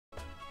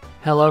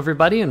Hello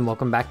everybody and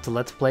welcome back to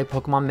Let's Play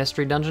Pokemon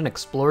Mystery Dungeon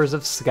Explorers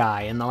of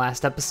Sky. In the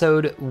last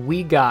episode,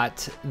 we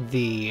got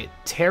the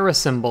Terra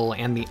Cymbal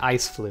and the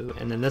Ice Flute,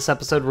 and in this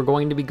episode we're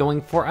going to be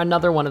going for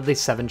another one of the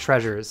 7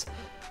 treasures.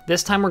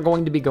 This time we're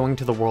going to be going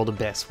to the World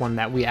Abyss, one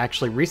that we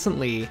actually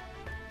recently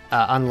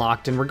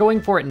unlocked, and we're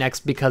going for it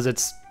next because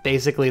it's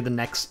basically the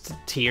next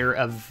tier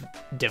of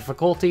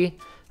difficulty.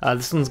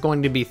 This one's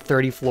going to be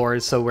 30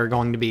 floors, so we're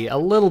going to be a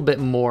little bit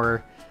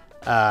more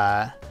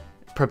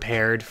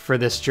prepared for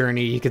this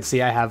journey. You can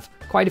see I have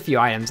quite a few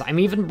items. I'm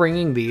even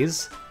bringing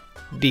these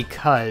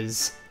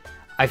because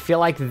I feel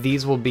like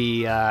these will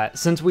be,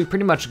 since we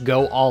pretty much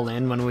go all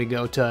in when we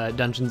go to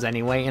dungeons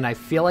anyway, and I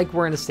feel like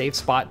we're in a safe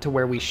spot to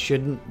where we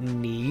shouldn't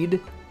need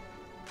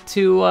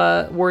to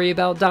worry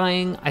about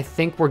dying. I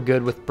think we're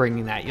good with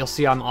bringing that. You'll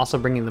see I'm also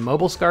bringing the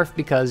mobile scarf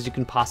because you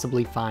can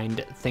possibly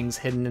find things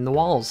hidden in the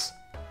walls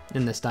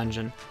in this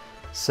dungeon.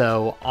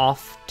 So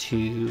off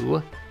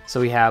to... So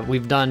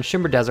we've done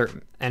Shimmer Desert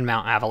and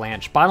Mount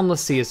Avalanche.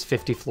 Bottomless Sea is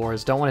 50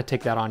 floors. Don't want to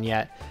take that on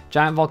yet.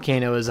 Giant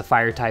Volcano is a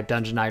fire type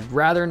dungeon. I'd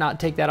rather not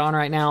take that on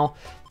right now.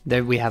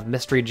 Then we have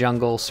Mystery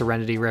Jungle,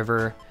 Serenity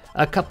River,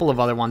 a couple of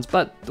other ones,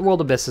 but the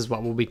World Abyss is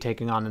what we'll be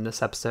taking on in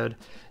this episode.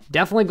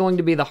 Definitely going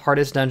to be the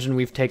hardest dungeon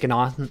we've taken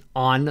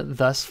on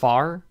thus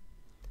far.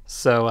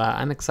 So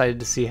I'm excited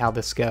to see how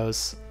this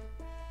goes.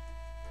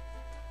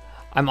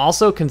 I'm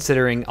also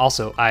considering,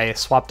 I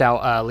swapped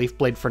out Leaf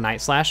Blade for Night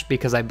Slash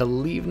because I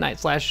believe Night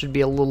Slash should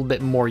be a little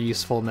bit more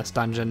useful in this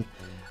dungeon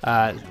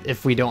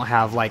if we don't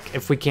have,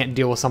 if we can't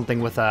deal with something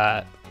with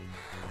a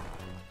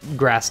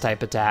grass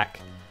type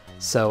attack.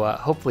 So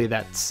hopefully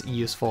that's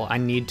useful. I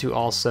need to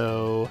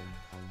also,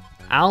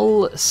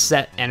 I'll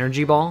set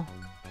Energy Ball.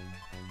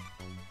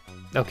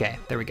 Okay,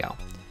 there we go.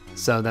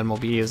 So then we'll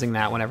be using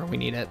that whenever we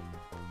need it.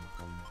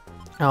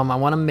 I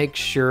want to make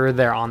sure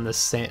they're on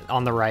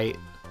the right.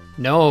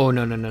 No.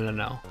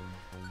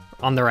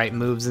 On the right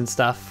moves and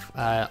stuff.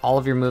 All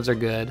of your moves are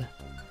good.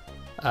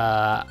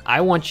 I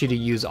want you to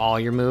use all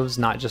your moves,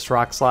 not just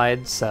Rock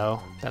Slide,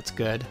 so that's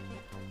good.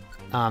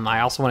 I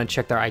also want to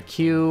check their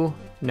IQ.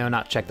 No,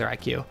 not check their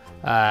IQ.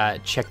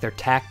 Check their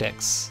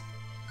tactics.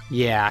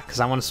 Yeah, because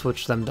I want to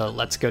switch them to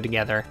Let's Go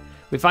Together.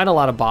 We find a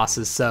lot of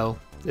bosses, so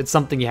it's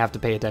something you have to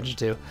pay attention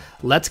to.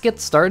 Let's get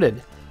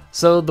started.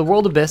 So the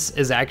World Abyss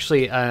is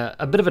actually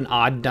a bit of an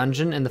odd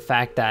dungeon in the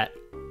fact that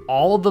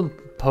all of the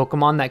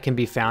Pokemon that can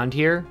be found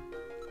here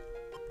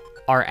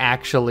are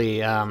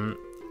actually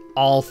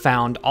all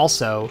found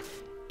also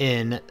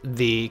in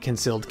the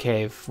Concealed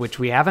Cave, which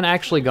we haven't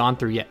actually gone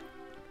through yet.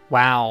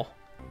 Wow.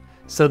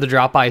 So the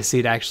Drop Eye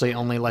Seed actually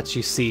only lets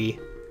you see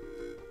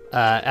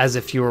as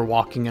if you were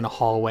walking in a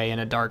hallway in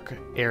a dark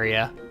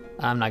area.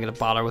 I'm not going to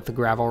bother with the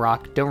Gravel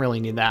Rock. Don't really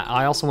need that.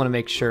 I also want to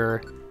make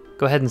sure...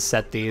 Go ahead and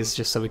set these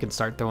just so we can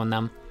start throwing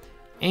them.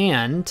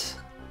 And...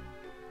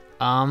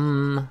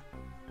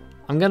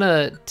 I'm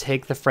gonna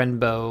take the Friend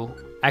Bow.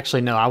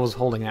 Actually, no, I was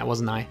holding that,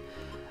 wasn't I?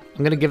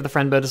 I'm gonna give the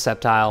Friend Bow to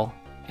Sceptile,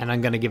 and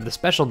I'm gonna give the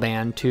Special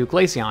Band to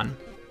Glaceon.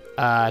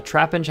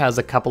 Trapinch has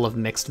a couple of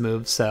mixed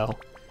moves, so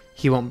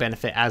he won't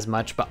benefit as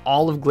much, but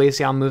all of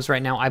Glaceon moves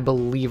right now, I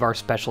believe, are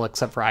special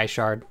except for Ice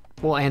Shard.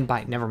 Well, and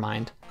Bite, never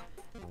mind.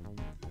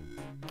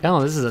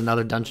 Oh, this is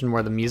another dungeon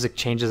where the music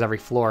changes every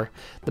floor.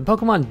 The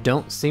Pokemon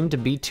don't seem to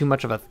be too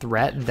much of a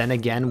threat, then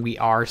again, we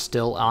are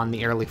still on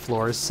the early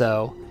floors,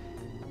 so...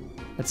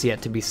 That's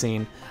yet to be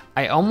seen.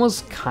 I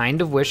almost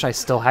kind of wish I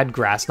still had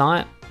Grass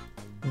Knot,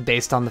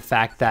 based on the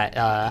fact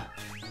that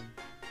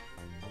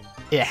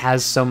it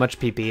has so much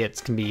PP,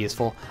 it can be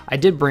useful. I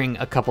did bring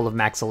a couple of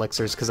Max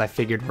Elixirs because I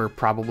figured we're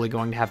probably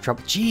going to have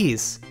trouble.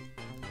 Jeez!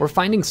 We're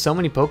finding so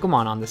many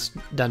Pokemon on this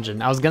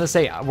dungeon. I was going to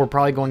say we're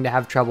probably going to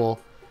have trouble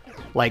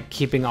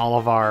keeping all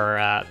of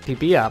our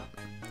PP up,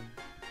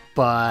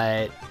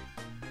 but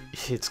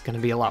it's going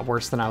to be a lot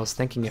worse than I was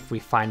thinking if we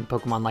find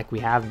Pokemon like we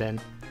have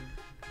been.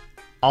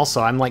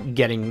 Also, I'm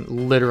getting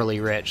literally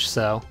rich,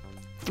 so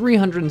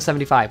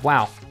 375.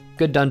 Wow,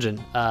 good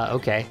dungeon.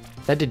 Okay,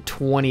 that did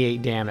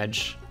 28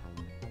 damage.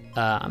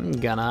 I'm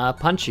gonna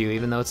punch you,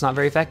 even though it's not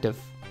very effective.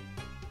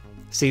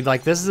 See,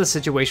 this is a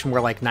situation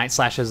where Night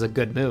Slash is a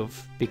good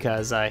move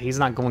because he's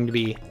not going to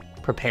be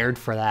prepared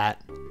for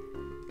that.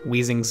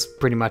 Weezing's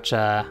pretty much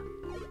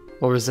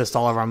will resist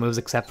all of our moves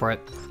except for it,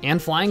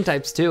 and flying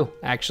types too.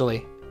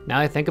 Actually, now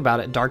that I think about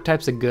it, Dark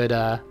type's a good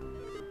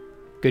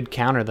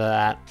counter to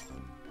that.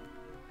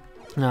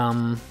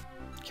 Can't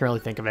really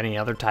think of any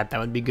other type that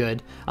would be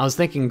good. I was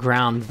thinking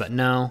ground, but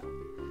no.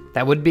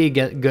 That would be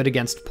good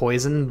against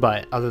poison,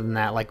 but other than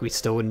that, we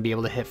still wouldn't be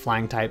able to hit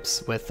flying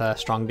types with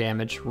strong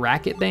damage.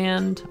 Racket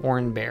Band,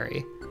 Oran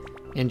Berry.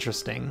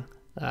 Interesting.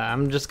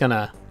 I'm just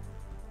gonna...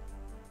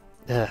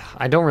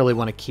 I don't really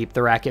want to keep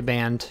the Racket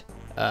Band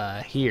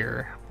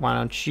here. Why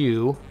don't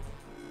you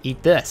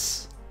eat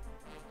this?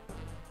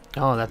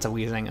 Oh, that's a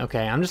Weezing.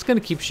 Okay, I'm just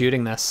gonna keep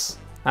shooting this.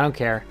 I don't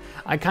care.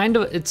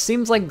 It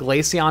seems like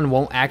Glaceon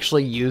won't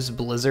actually use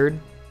Blizzard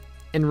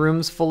in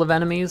rooms full of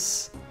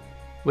enemies,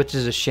 which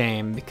is a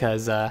shame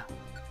because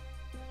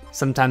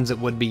sometimes it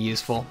would be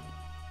useful.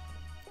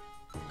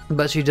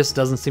 But she just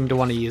doesn't seem to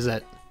want to use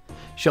it.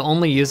 She'll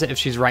only use it if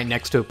she's right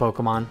next to a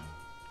Pokemon.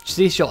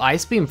 See, she'll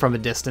Ice Beam from a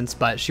distance,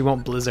 but she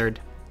won't Blizzard.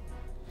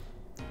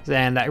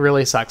 And that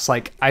really sucks.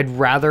 Like, I'd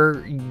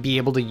rather be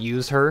able to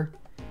use her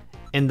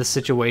in the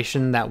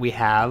situation that we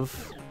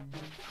have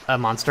a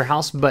Monster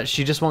House, but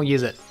she just won't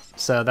use it.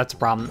 So that's a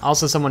problem.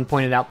 Also, someone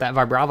pointed out that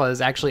Vibrava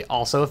is actually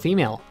also a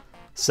female.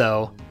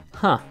 So,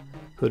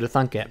 who'da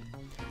thunk it?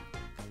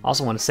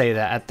 Also want to say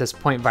that at this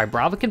point,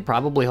 Vibrava can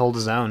probably hold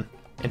his own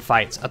in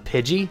fights. A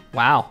Pidgey?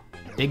 Wow,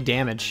 big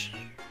damage.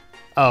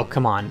 Oh,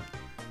 come on.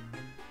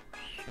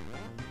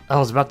 I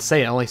was about to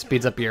say it only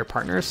speeds up your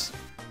partners.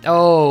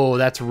 Oh,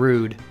 that's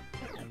rude.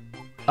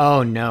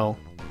 Oh no.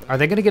 Are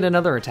they gonna get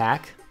another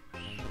attack?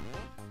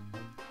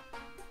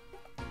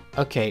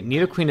 Okay,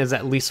 Nidoqueen is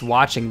at least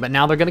watching, but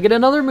now they're gonna get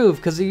another move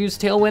because they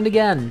used Tailwind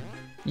again.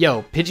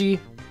 Yo, Pidgey,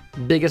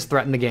 biggest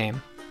threat in the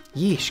game.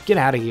 Yeesh, get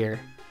out of here.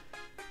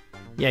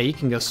 Yeah, you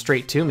can go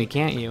straight to me,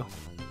 can't you?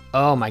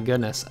 Oh my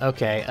goodness.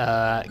 Okay,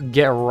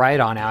 get right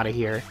on out of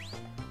here.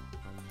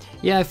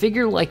 Yeah, I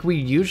figure like we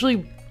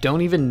usually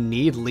don't even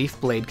need Leaf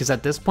Blade because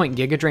at this point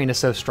Giga Drain is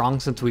so strong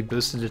since we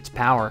boosted its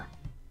power.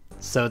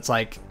 So it's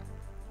like,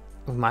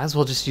 we might as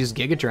well just use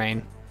Giga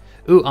Drain.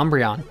 Ooh,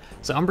 Umbreon.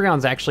 So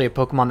Umbreon's actually a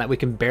Pokemon that we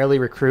can barely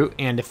recruit,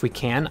 and if we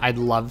can, I'd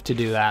love to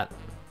do that.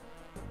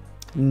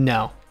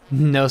 No,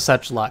 no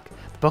such luck.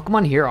 The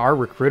Pokemon here are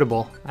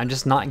recruitable. I'm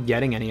just not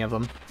getting any of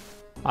them,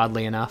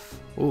 oddly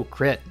enough. Ooh,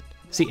 crit.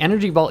 See,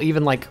 Energy Ball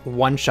even like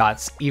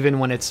one-shots, even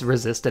when it's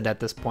resisted at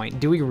this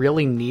point. Do we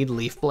really need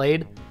Leaf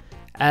Blade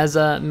as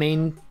a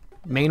main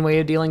way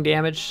of dealing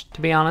damage, to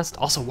be honest?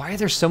 Also, why are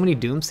there so many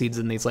Doom Seeds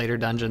in these later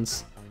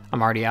dungeons?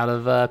 I'm already out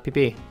of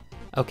PP.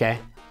 Okay.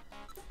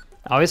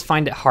 I always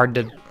find it hard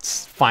to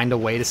find a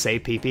way to say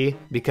PP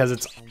because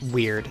it's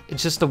weird.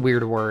 It's just a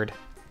weird word.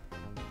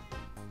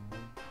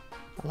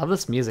 I love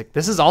this music.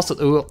 This is also...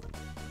 Ooh.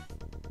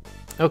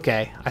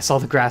 Okay, I saw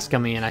the grass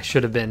coming in. I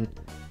should have been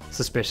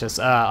suspicious.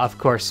 Of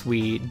course,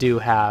 we do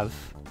have...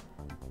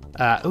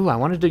 ooh, I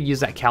wanted to use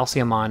that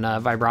calcium on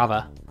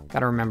Vibrava.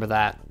 Gotta remember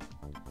that.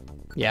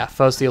 Yeah,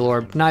 Focsteal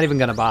Orb. Not even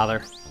gonna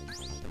bother.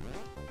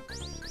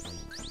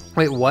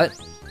 Wait, what?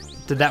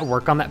 Did that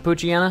work on that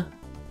Poochyena?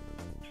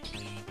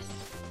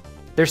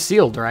 They're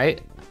sealed,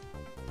 right?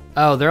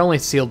 Oh, they're only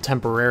sealed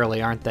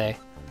temporarily, aren't they?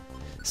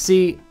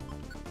 See,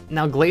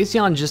 now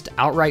Glaceon just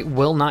outright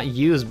will not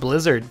use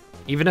Blizzard.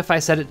 Even if I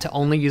set it to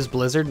only use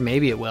Blizzard,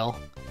 maybe it will.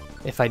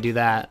 If I do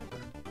that.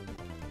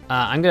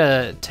 I'm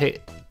gonna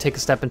take a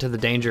step into the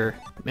danger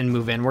and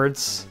move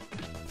inwards.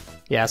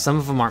 Yeah, some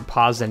of them aren't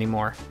paused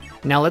anymore.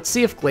 Now let's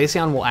see if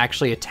Glaceon will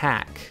actually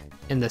attack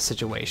in this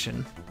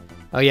situation.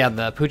 Oh yeah,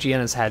 the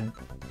Poochyenas had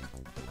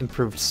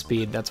improved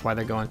speed, that's why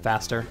they're going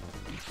faster.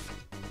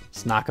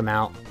 Let's knock them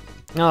out.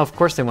 Oh, of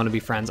course they want to be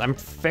friends. I'm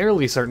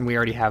fairly certain we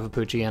already have a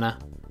Poochyena.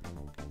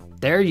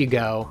 There you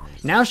go.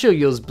 Now she'll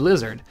use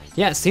Blizzard.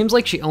 Yeah, it seems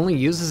like she only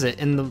uses it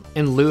in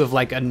lieu of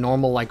like a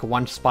normal like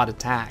one-spot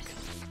attack.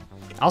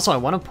 Also, I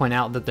want to point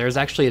out that there's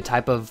actually a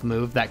type of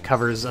move that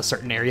covers a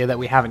certain area that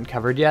we haven't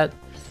covered yet.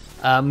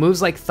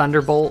 Moves like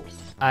Thunderbolt,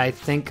 I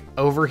think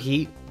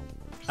Overheat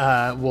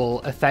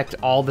will affect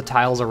all the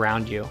tiles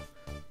around you.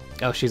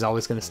 Oh, she's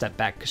always going to step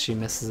back because she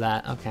misses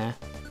that. Okay.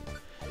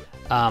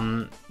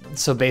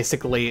 So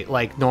basically,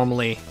 like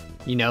normally,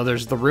 you know,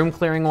 there's the room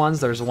clearing ones,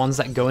 there's ones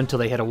that go until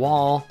they hit a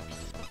wall.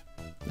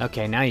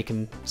 Okay, now you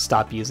can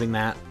stop using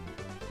that.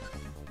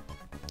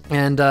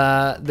 And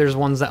there's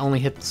ones that only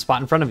hit the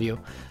spot in front of you.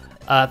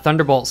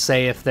 Thunderbolt,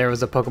 say if there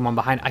was a Pokemon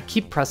behind, I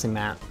keep pressing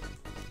that.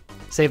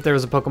 Say if there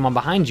was a Pokemon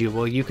behind you,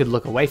 well, you could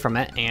look away from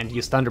it and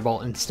use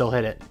Thunderbolt and still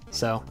hit it.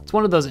 So it's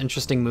one of those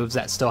interesting moves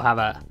that still have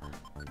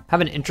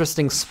an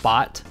interesting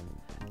spot.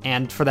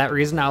 And for that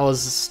reason, I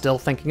was still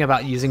thinking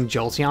about using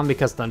Jolteon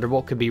because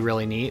Thunderbolt could be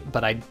really neat,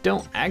 but I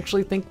don't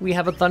actually think we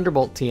have a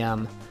Thunderbolt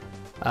TM.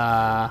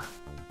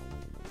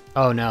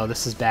 Oh no,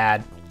 this is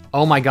bad.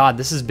 Oh my god,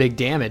 this is big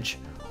damage.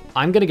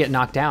 I'm gonna get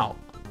knocked out.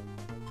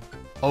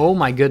 Oh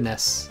my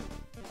goodness.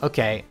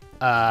 Okay,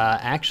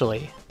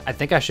 actually, I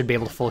think I should be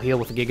able to full heal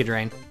with a Giga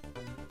Drain.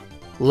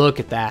 Look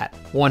at that,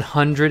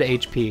 100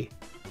 HP.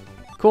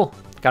 Cool,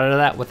 got out of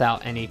that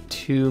without any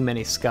too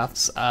many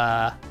scuffs.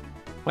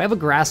 We have a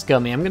Grass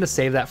Gummy. I'm gonna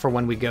save that for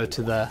when we go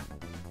to the...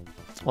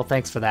 Well,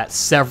 thanks for that.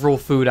 Several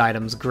food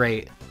items,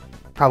 great.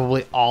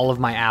 Probably all of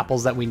my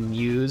apples that we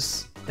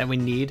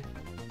need.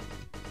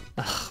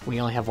 Ugh, we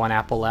only have one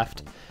apple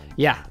left.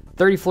 Yeah,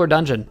 30 floor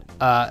dungeon.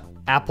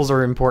 Apples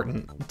are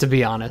important, to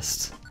be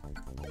honest.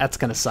 That's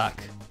gonna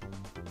suck.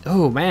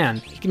 Oh man,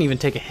 he can even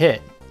take a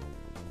hit.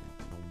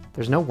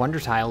 There's no Wonder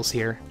Tiles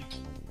here.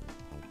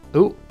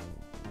 Ooh.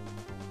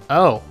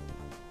 Oh.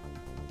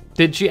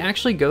 Did she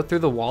actually go through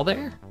the wall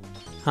there?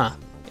 Huh,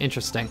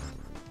 interesting.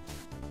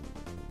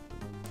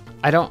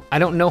 I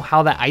don't know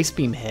how that Ice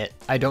Beam hit.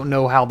 I don't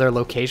know how their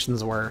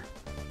locations were.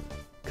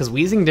 Because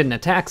Weezing didn't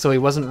attack, so he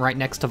wasn't right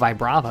next to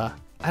Vibrava.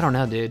 I don't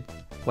know, dude.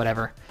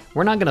 Whatever.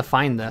 We're not gonna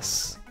find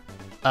this.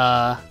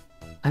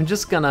 I'm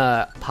just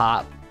gonna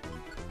pop.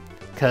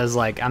 Because,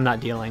 like, I'm not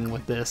dealing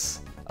with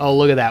this. Oh,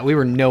 look at that. We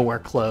were nowhere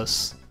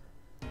close.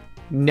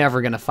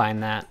 Never gonna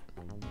find that.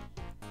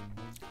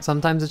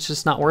 Sometimes it's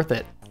just not worth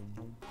it.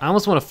 I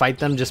almost want to fight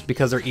them just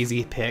because they're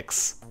easy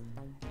picks.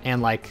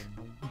 And like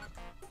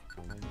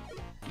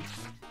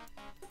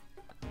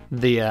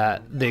the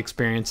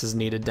experience is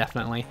needed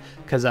definitely.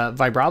 Because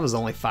Vibrava's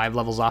only 5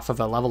 levels off of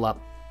a level up.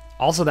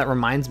 Also, that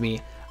reminds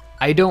me,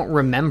 I don't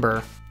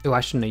remember. Oh,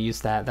 I shouldn't have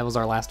used that. That was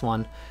our last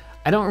one.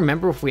 I don't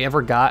remember if we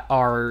ever got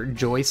our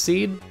Joy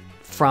Seed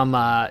from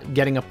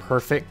getting a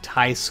perfect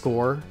high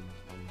score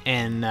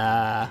in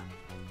the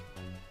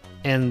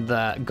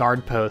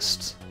guard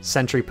post,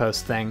 sentry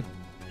post thing.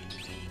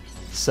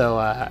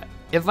 So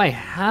if I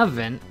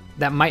haven't,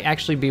 that might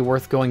actually be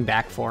worth going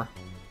back for.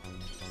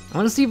 I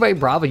want to see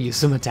Vibrava use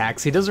some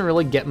attacks. He doesn't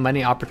really get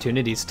many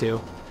opportunities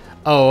to.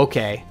 Oh,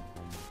 okay.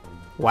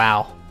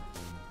 Wow.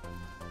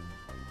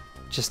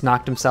 Just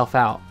knocked himself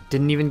out.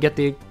 Didn't even get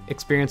the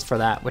experience for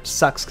that, which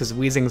sucks because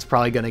Weezing's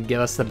probably going to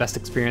give us the best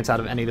experience out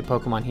of any of the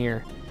Pokemon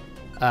here.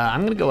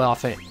 I'm going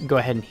to go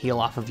ahead and heal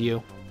off of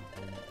you.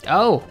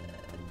 Oh!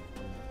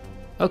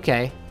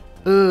 Okay.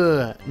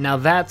 Ugh, now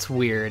that's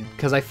weird,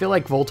 because I feel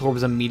like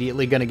Voltorb's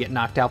immediately going to get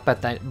knocked out by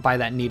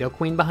that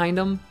Nidoqueen behind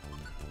him.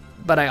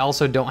 But I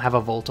also don't have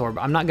a Voltorb.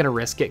 I'm not going to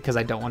risk it because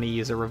I don't want to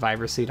use a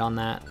Reviver Seed on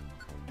that.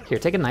 Here,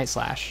 take a Night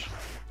Slash.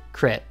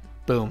 Crit.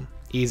 Boom.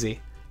 Easy.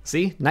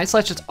 See? Night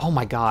Slash is... Oh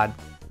my god.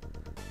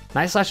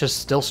 Night Slash is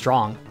still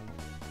strong.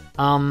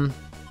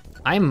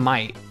 I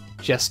might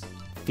just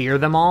fear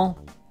them all.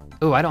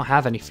 Ooh, I don't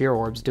have any Fear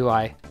Orbs, do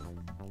I?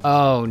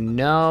 Oh,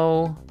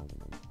 no.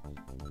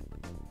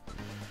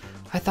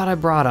 I thought I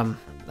brought them.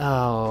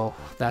 Oh,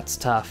 that's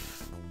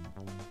tough.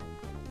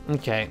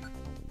 Okay.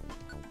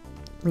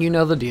 You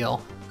know the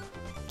deal.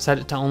 Set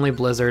it to only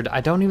Blizzard.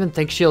 I don't even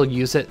think she'll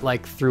use it,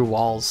 like, through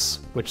walls,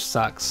 which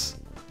sucks.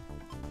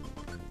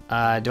 Do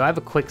I have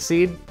a Quick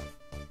Seed?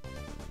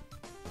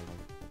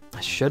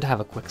 I should have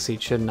a Quick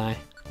Seed, shouldn't I?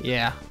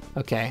 Yeah,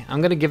 okay.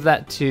 I'm gonna give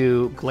that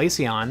to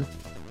Glaceon.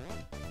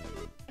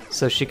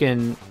 So she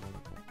can...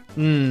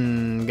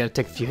 gotta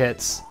take a few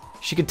hits.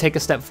 She can take a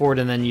step forward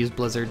and then use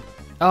Blizzard.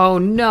 Oh,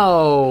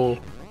 no!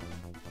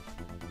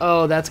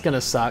 Oh, that's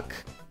gonna suck.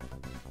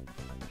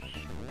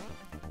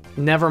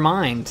 Never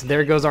mind.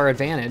 There goes our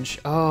advantage.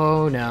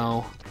 Oh,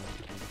 no.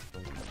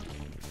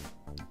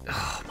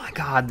 Oh, my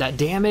God. That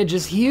damage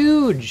is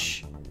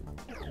huge!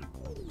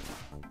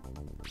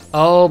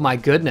 Oh, my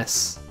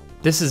goodness.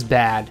 This is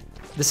bad.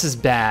 This is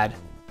bad.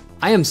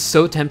 I am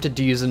so tempted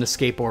to use an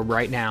Escape Orb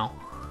right now.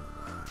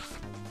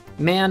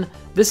 Man,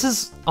 this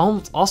is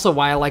also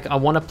why I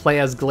want to play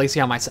as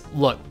Glaceon myself.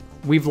 Look,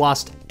 we've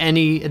lost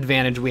any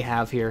advantage we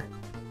have here.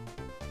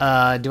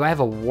 Do I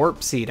have a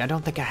Warp Seed? I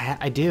don't think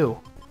I do.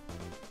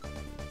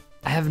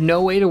 I have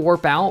no way to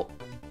warp out,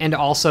 and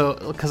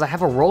also, because I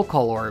have a Roll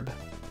Call Orb.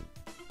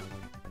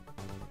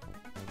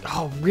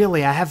 Oh,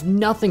 really? I have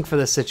nothing for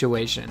this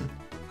situation.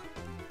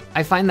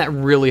 I find that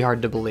really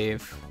hard to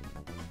believe.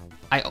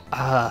 I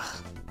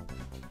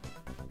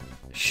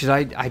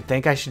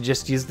think I should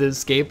just use the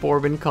Escape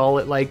Orb and call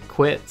it, like,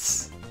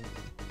 quits.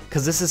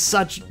 Because this is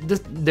such...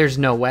 there's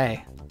no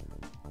way.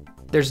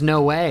 There's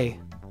no way.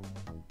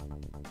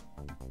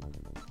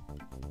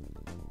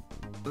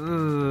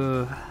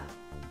 Ugh.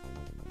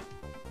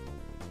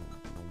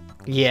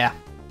 Yeah,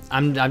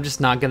 I'm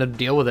just not gonna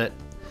deal with it.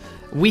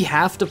 We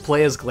have to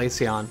play as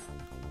Glaceon.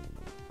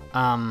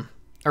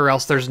 Or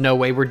else there's no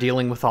way we're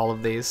dealing with all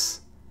of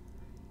these.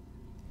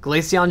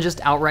 Glaceon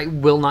just outright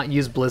will not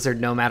use Blizzard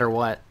no matter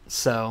what,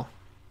 so...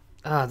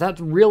 that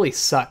really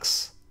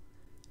sucks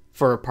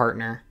for a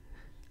partner.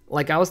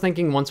 Like, I was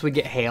thinking once we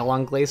get Hail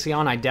on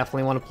Glaceon, I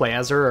definitely want to play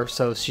as her,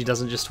 so she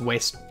doesn't just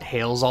waste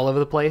Hails all over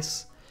the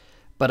place.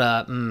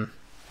 But,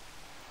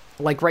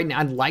 like, right now,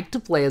 I'd like to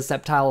play as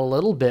Sceptile a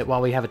little bit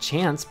while we have a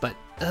chance, but,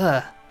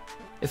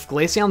 if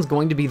Glaceon's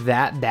going to be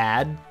that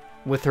bad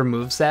with her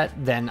moveset,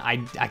 then I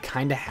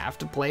kind of have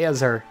to play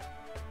as her.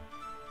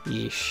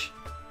 Yeesh.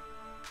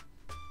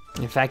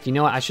 In fact, you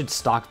know what? I should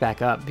stock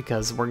back up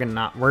because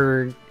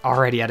we're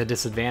already at a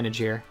disadvantage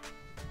here.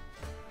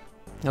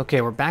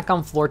 Okay, we're back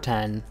on floor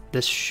 10.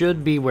 This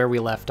should be where we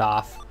left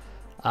off.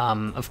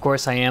 Of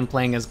course, I am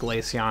playing as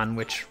Glaceon,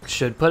 which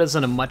should put us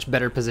in a much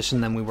better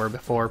position than we were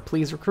before.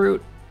 Please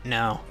recruit.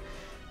 No.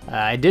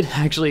 I did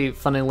actually,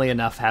 funnily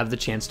enough, have the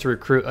chance to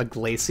recruit a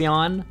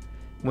Glaceon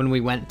when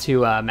we went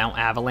to Mount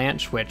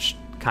Avalanche, which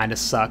kind of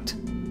sucked.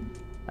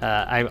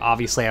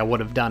 Obviously, I would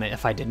have done it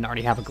if I didn't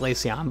already have a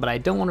Glaceon, but I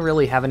don't want to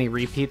really have any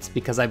repeats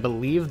because I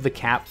believe the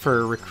cap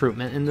for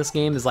recruitment in this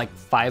game is like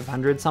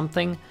 500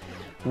 something,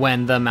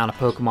 when the amount of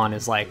Pokemon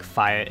is like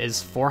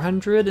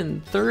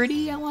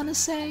 430, I want to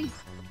say.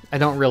 I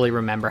don't really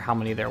remember how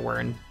many there were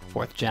in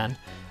 4th gen.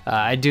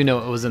 I do know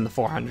it was in the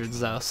 400s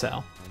though,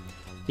 so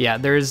yeah,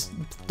 there's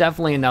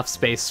definitely enough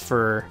space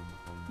for,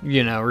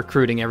 you know,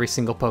 recruiting every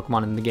single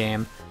Pokemon in the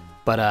game,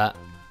 but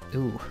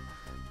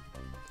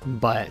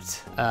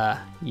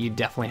you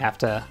definitely have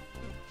to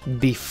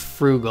be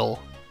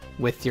frugal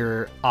with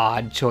your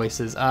odd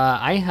choices.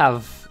 I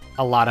have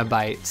a lot of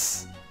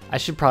bites. I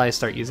should probably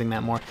start using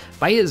that more.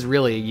 Bite is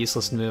really a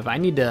useless move. I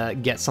need to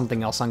get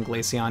something else on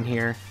Glaceon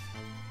here.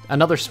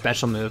 Another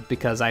special move,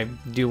 because I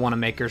do want to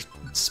make her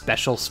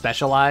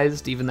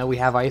specialized, even though we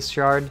have Ice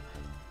Shard.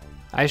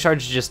 Ice Shard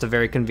is just a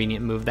very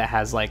convenient move that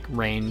has, like,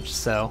 range,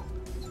 so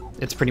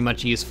it's pretty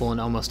much useful in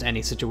almost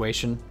any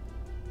situation.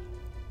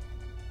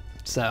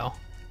 So,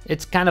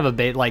 it's kind of a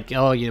bit like,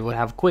 oh, you would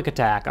have Quick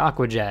Attack,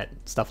 Aqua Jet,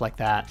 stuff like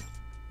that.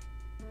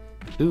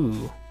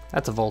 Ooh,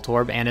 that's a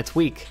Voltorb, and it's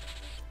weak.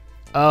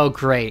 Oh,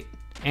 great.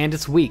 And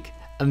it's weak.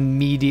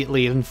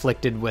 Immediately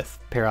inflicted with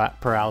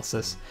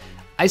paralysis.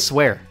 I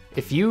swear,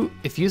 if you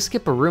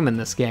skip a room in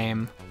this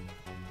game,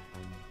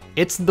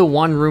 it's the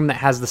one room that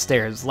has the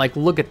stairs. Like,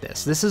 look at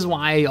this. This is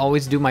why I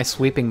always do my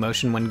sweeping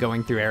motion when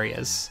going through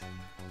areas.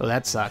 Oh,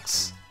 that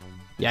sucks.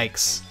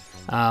 Yikes.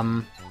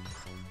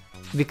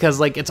 Because,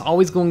 like, it's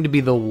always going to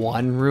be the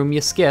one room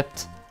you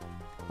skipped.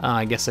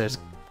 I guess there's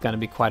gonna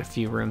be quite a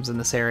few rooms in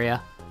this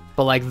area.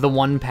 But, like, the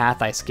one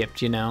path I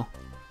skipped, you know?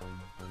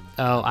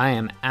 Oh, I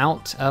am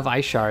out of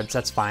Ice Shards.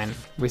 That's fine.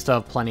 We still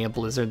have plenty of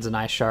Blizzards and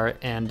Ice Shard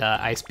and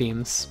Ice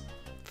Beams,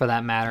 for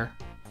that matter.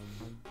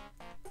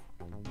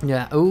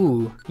 Yeah,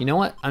 ooh, you know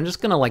what? I'm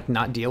just gonna, like,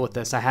 not deal with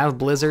this. I have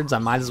Blizzards, I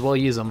might as well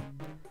use them.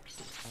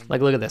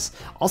 Like, look at this.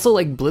 Also,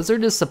 like,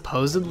 Blizzard is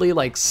supposedly,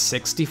 like,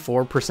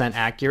 64%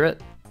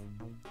 accurate.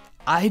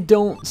 I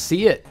don't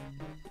see it.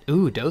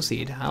 Ooh,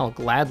 Doseed. I'll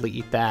gladly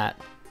eat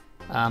that.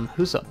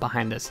 Who's up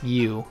behind us?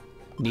 You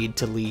need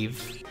to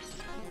leave.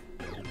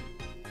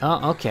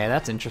 Oh, okay,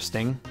 that's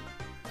interesting.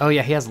 Oh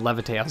yeah, he has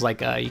Levitate. I was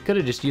like, you could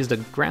have just used a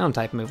ground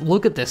type move.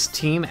 Look at this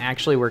team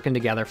actually working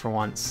together for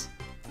once.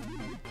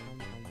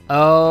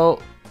 Oh,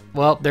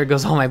 well, there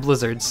goes all my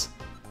Blizzards.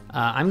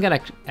 I'm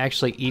gonna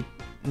actually eat...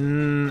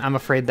 I'm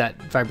afraid that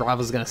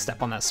Vibrava's gonna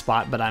step on that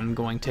spot, but I'm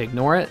going to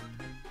ignore it.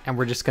 And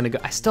we're just gonna go...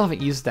 I still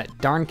haven't used that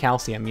darn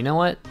Calcium. You know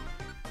what?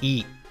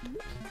 Eat.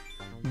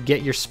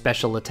 Get your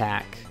special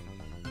attack.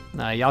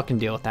 Y'all can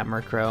deal with that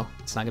Murkrow.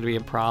 It's not gonna be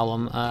a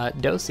problem.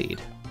 Doseed.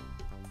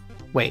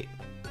 Wait.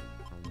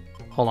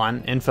 Hold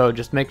on. Info,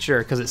 just make sure,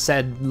 because it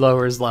said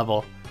lowers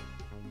level.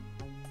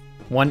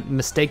 One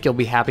mistake you'll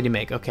be happy to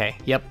make. Okay,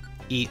 yep.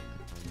 Eat.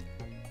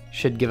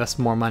 Should give us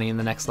more money in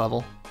the next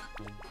level.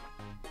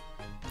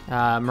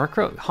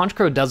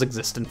 Honchkrow does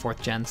exist in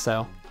 4th gen,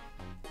 so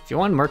if you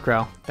want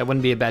Murkrow, that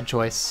wouldn't be a bad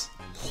choice.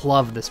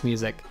 Love this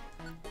music.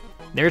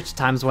 There's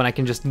times when I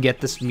can just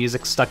get this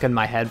music stuck in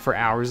my head for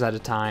hours at a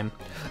time.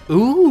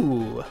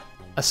 Ooh,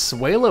 a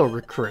Swalo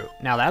recruit.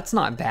 Now that's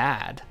not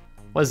bad.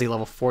 What is he,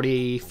 level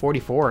 40,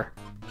 44?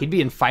 He'd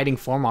be in fighting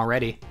form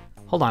already.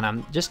 Hold on,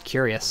 I'm just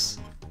curious.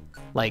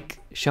 Like,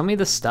 show me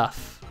the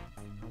stuff.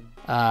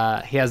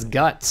 He has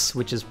Guts,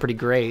 which is pretty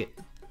great.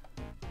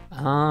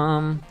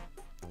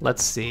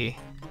 Let's see.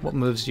 What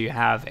moves do you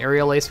have?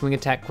 Aerial Ace, Wing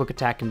Attack, Quick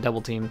Attack, and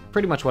Double Team.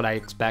 Pretty much what I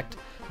expect.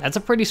 That's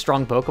a pretty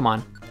strong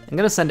Pokemon. I'm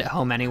gonna send it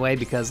home anyway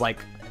because, like,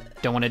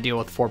 don't want to deal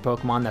with 4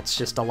 Pokemon. That's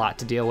just a lot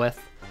to deal with.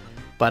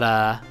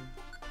 But,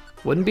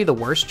 wouldn't be the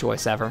worst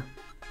choice ever.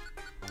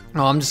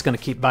 Oh, I'm just gonna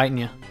keep biting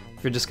you.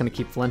 If you're just gonna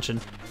keep flinching.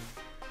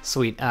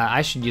 Sweet.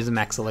 I should use a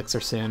Max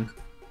Elixir soon.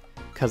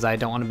 Because I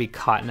don't want to be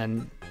caught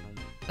in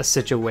a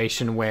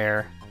situation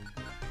where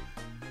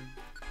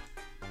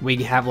we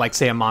have, like,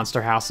 say, a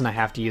Monster House and I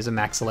have to use a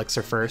Max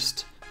Elixir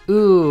first.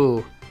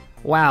 Ooh.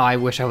 Wow, I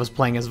wish I was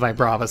playing as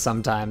Vibrava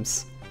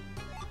sometimes.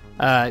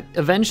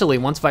 Eventually,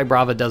 once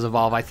Vibrava does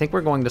evolve, I think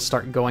we're going to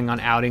start going on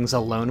outings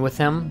alone with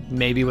him.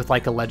 Maybe with,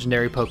 like, a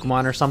legendary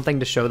Pokemon or something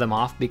to show them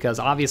off. Because,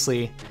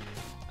 obviously,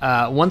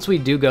 once we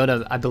do go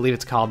to, I believe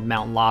it's called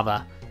Mount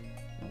Lava,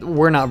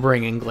 we're not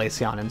bringing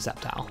Glaceon and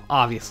Sceptile,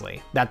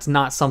 obviously. That's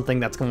not something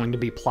that's going to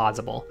be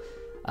plausible.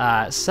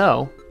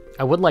 So,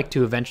 I would like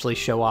to eventually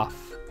show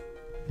off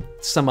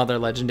some other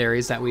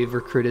legendaries that we've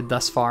recruited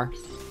thus far.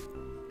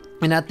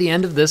 And at the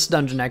end of this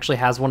dungeon actually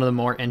has one of the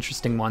more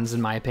interesting ones,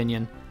 in my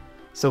opinion.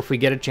 So if we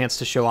get a chance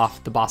to show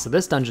off the boss of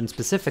this dungeon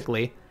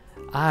specifically,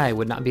 I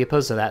would not be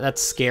opposed to that.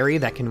 That's scary,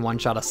 that can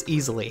one-shot us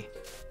easily.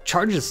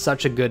 Charge is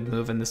such a good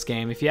move in this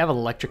game. If you have an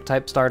electric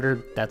type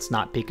starter, that's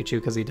not Pikachu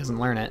because he doesn't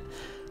learn it.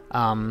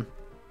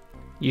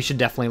 You should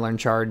definitely learn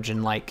Charge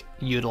and, like,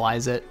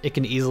 utilize it. It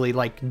can easily,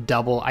 like,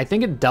 double. I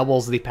think it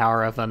doubles the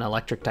power of an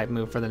electric type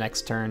move for the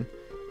next turn.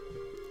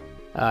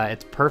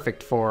 It's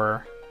perfect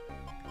for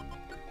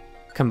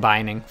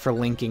combining, for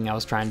linking, I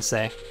was trying to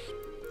say.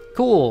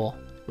 Cool.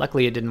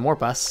 Luckily it didn't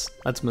warp us.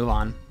 Let's move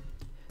on.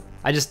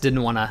 I just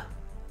didn't want to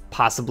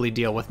possibly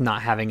deal with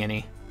not having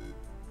any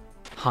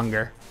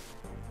hunger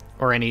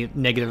or any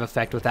negative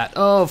effect with that.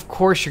 Oh, of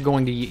course you're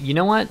going to... You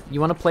know what? You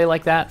want to play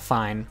like that?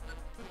 Fine.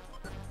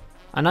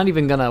 I'm not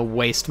even gonna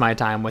waste my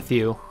time with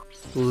you.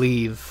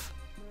 Leave.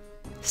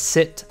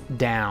 Sit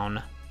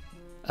down.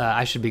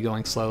 I should be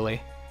going slowly.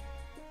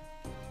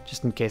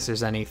 Just in case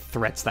there's any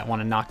threats that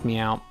want to knock me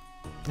out.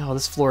 Oh,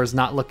 this floor is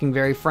not looking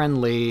very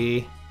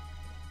friendly.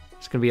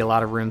 There's gonna be a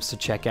lot of rooms to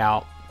check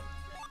out.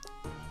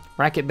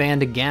 Racket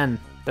Band again.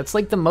 That's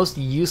like the most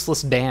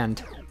useless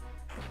band.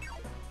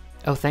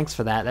 Oh, thanks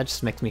for that. That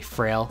just makes me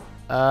frail.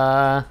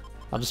 I'll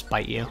just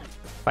bite you.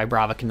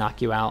 Vibrava can knock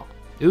you out.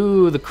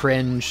 Ooh, the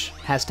cringe.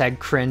 Hashtag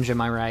cringe,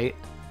 am I right?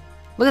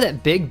 Look at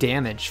that big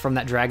damage from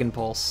that Dragon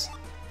Pulse.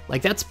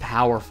 Like, that's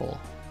powerful.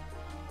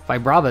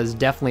 Vibrava is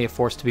definitely a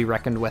force to be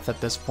reckoned with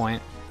at this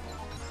point.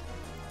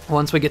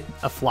 Once we get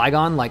a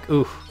Flygon, like,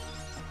 ooh,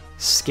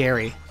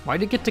 scary. Why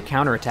did it get to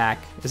counterattack?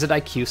 Is it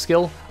IQ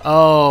skill?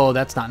 Oh,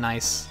 that's not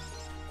nice.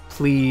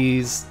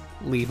 Please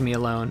leave me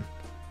alone.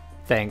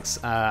 Thanks.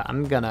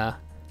 I'm gonna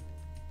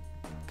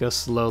go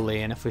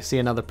slowly, and if we see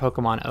another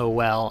Pokemon, oh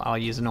well, I'll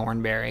use an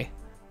Oranberry.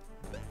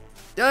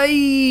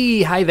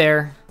 Ay, hi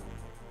there.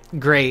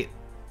 Great.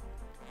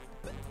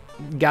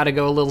 Gotta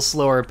go a little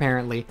slower,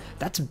 apparently.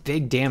 That's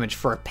big damage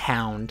for a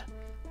pound.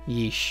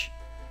 Yeesh.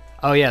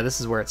 Oh yeah,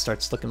 this is where it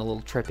starts looking a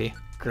little trippy.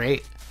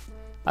 Great.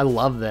 I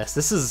love this.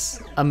 This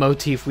is a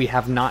motif we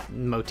have not...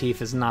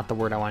 Motif is not the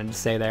word I wanted to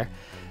say there.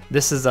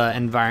 This is an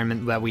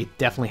environment that we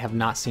definitely have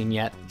not seen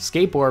yet.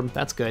 Skateboard,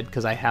 that's good,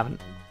 because I haven't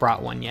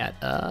brought one yet.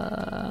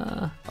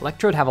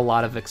 Electrode have a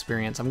lot of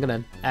experience. I'm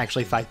gonna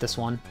actually fight this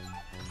one.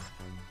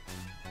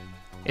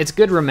 It's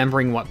good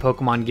remembering what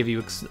Pokemon give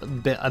you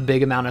a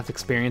big amount of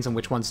experience and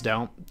which ones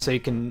don't, so you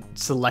can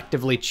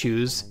selectively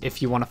choose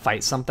if you want to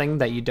fight something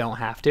that you don't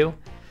have to.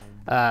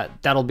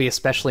 That'll be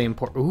especially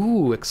important.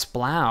 Ooh,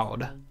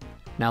 Exploud.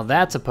 Now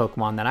that's a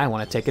Pokemon that I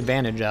want to take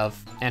advantage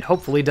of, and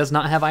hopefully does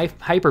not have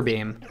Hyper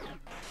Beam.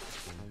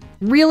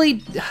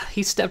 Really?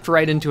 He stepped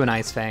right into an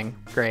Ice Fang.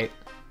 Great.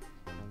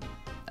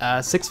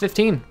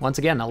 615. Once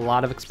again, a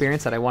lot of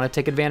experience that I want to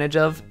take advantage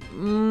of.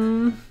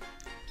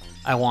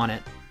 I want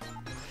it.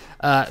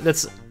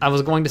 I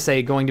was going to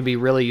say going to be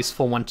really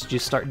useful once you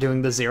start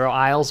doing the Zero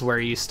Isles, where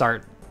you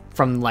start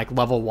from like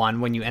level 1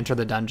 when you enter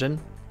the dungeon.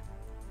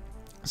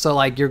 So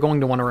like you're going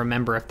to want to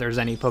remember if there's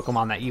any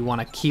Pokemon that you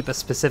want to keep a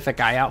specific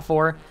eye out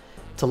for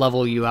to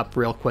level you up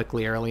real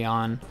quickly early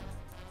on.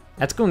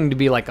 That's going to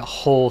be like a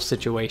whole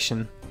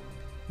situation,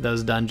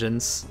 those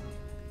dungeons.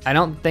 I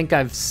don't think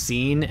I've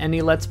seen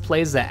any Let's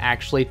Plays that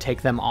actually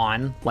take them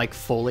on, like,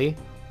 fully.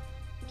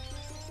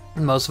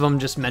 Most of them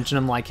just mention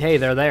them like, hey,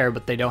 they're there,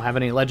 but they don't have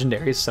any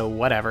legendaries, so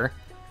whatever.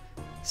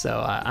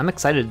 So I'm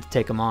excited to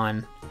take them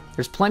on.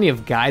 There's plenty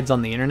of guides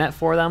on the internet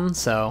for them,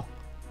 so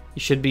you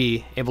should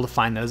be able to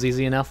find those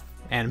easy enough.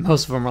 And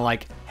most of them are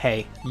like,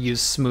 hey, use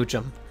Smooch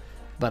 'em.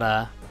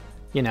 But,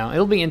 you know,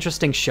 it'll be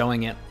interesting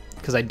showing it,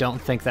 because I don't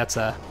think that's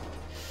a...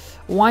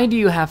 Why do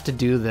you have to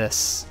do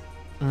this?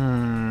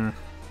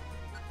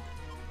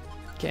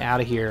 Get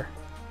out of here.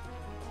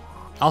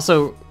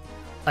 Also,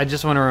 I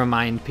just want to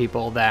remind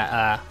people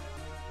that,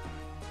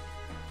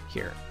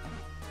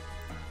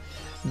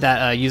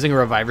 using a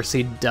Reviver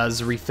Seed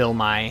does refill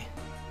my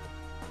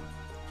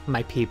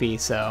PP,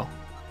 so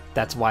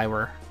that's why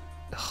we're...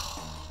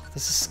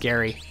 this is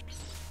scary.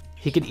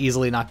 He could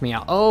easily knock me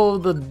out. Oh,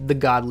 the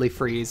Godly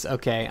Freeze.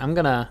 Okay, I'm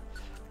gonna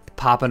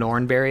pop an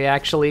Oranberry,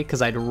 actually,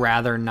 because I'd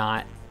rather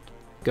not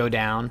go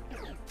down.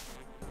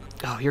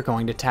 Oh, you're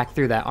going to attack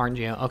through that, aren't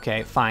you?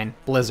 Okay, fine.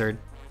 Blizzard.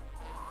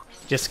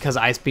 Just because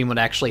Ice Beam would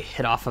actually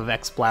hit off of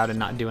Exploud and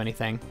not do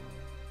anything.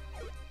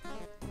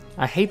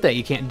 I hate that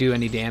you can't do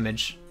any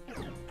damage.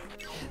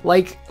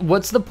 Like,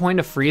 what's the point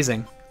of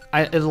freezing?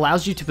 It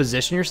allows you to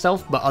position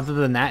yourself, but other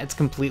than that, it's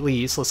completely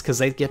useless because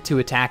they get to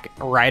attack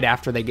right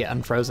after they get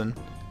unfrozen.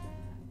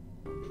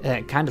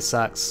 It kind of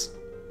sucks.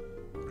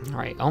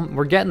 Alright,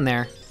 we're getting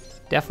there.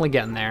 Definitely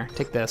getting there.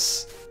 Take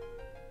this.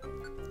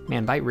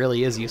 Man, Bite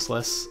really is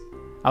useless.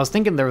 I was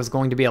thinking there was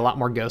going to be a lot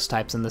more ghost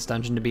types in this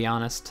dungeon, to be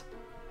honest.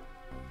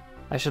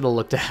 I should have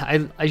looked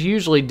at... I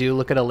usually do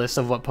look at a list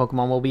of what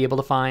Pokemon we'll be able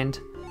to find.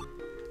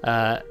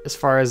 As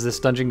far as this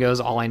dungeon goes,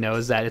 all I know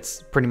is that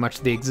it's pretty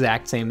much the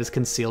exact same as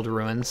Concealed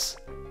Ruins.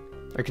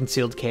 Or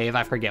Concealed Cave,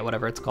 I forget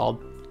whatever it's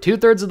called.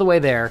 2/3 of the way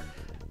there.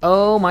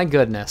 Oh my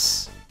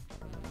goodness.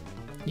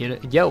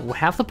 Yo,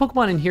 half the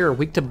Pokemon in here are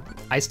weak to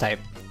Ice type.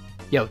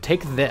 Yo,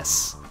 take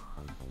this.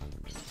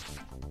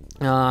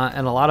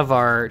 And a lot of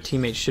our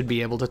teammates should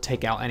be able to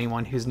take out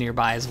anyone who's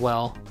nearby as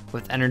well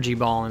with Energy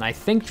Ball, and I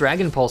think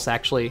Dragon Pulse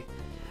actually...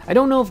 I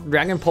don't know if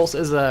Dragon Pulse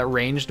is a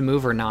ranged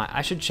move or not.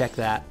 I should check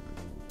that.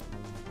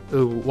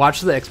 Ooh, watch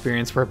the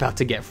experience we're about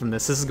to get from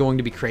this. This is going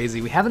to be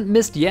crazy. We haven't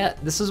missed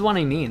yet. This is what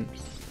I mean.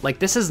 Like,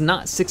 this is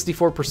not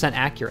 64%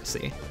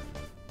 accuracy.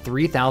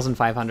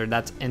 3,500,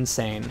 that's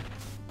insane.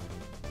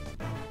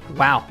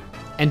 Wow.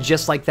 And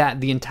just like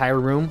that, the entire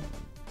room,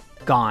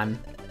 gone.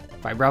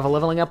 Vibrava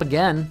leveling up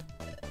again.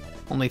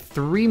 Only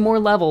 3 more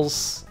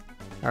levels.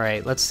 All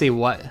right, let's see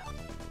what.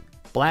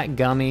 Black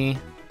Gummy.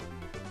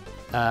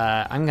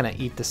 I'm gonna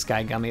eat the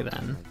Sky Gummy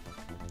then.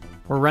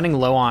 We're running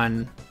low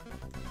on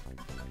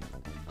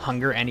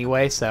hunger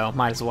anyway, so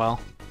might as well.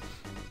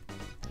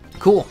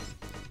 Cool.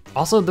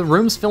 Also, the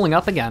room's filling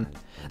up again.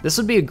 This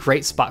would be a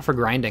great spot for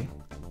grinding,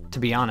 to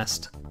be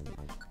honest.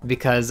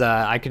 Because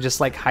I could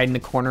just like hide in the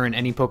corner and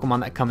any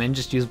Pokemon that come in,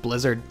 just use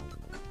Blizzard.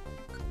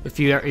 If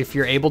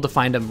you're able to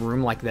find a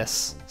room like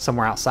this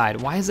somewhere outside.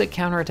 Why is it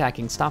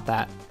counterattacking? Stop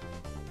that.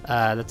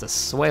 That's a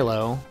Swalo.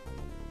 All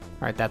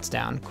right, that's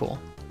down. Cool.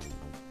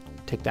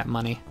 Take that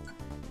money.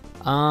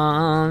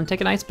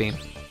 Take an Ice Beam.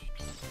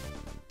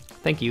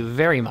 Thank you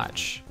very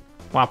much.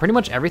 Wow, pretty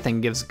much everything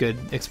gives good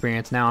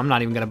experience now. I'm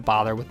not even gonna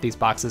bother with these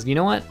boxes. You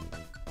know what?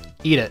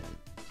 Eat it.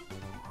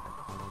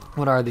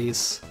 What are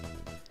these?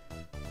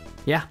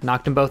 Yeah,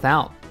 knocked them both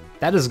out.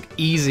 That is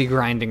easy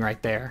grinding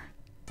right there.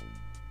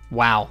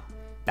 Wow.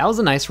 That was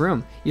a nice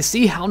room. You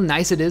see how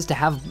nice it is to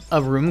have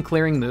a room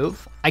clearing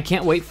move? I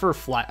can't wait for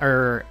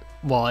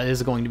well, it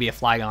is going to be a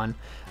Flygon,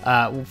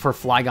 for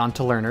Flygon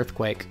to learn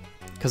Earthquake,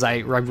 because I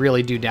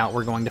really do doubt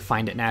we're going to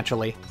find it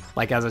naturally,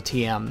 like as a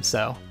TM,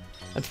 so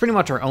that's pretty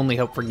much our only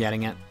hope for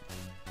getting it.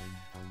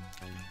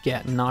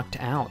 Get knocked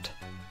out.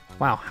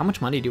 Wow, how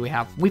much money do we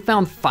have? We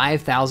found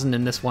 5,000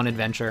 in this one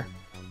adventure.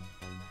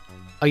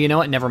 Oh, you know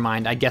what? Never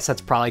mind. I guess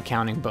that's probably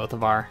counting both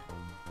of our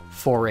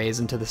forays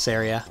into this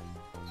area.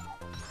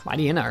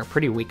 Mightyena are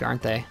pretty weak,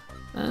 aren't they?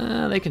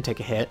 They can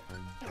take a hit.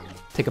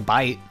 Take a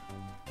bite.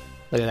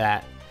 Look at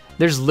that.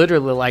 There's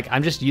literally, like,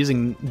 I'm just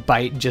using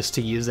bite just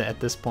to use it at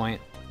this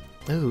point.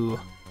 Ooh.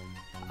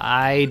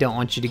 I don't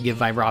want you to give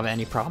Vibrava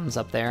any problems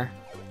up there.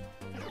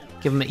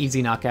 Give him an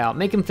easy knockout.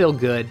 Make him feel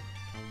good.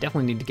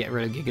 Definitely need to get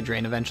rid of Giga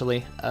Drain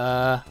eventually.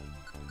 Bye.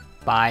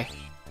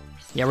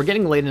 Yeah, we're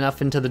getting late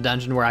enough into the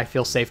dungeon where I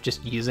feel safe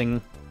just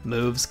using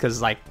moves,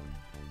 because, like,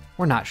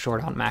 we're not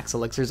short on max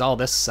elixirs. Oh,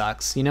 this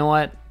sucks. You know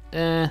what?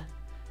 I'd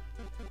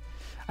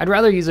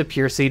rather use a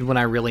Pure Seed when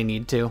I really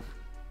need to.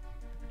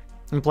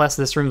 And plus,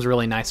 this room's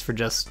really nice for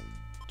just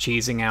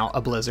cheesing out a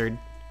Blizzard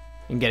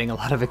and getting a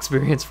lot of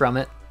experience from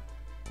it.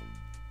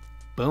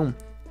 Boom.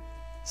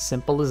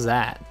 Simple as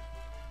that.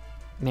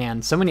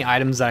 Man, so many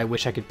items that I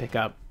wish I could pick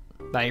up,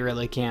 but I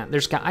really can't.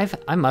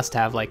 I must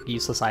have, like,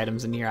 useless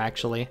items in here,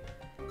 actually.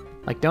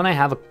 Like, don't I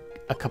have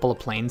a couple of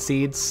plain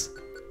seeds?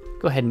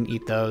 Go ahead and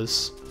eat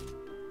those.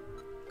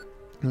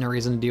 No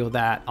reason to deal with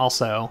that.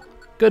 Also,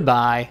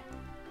 goodbye.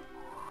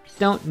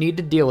 Don't need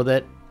to deal with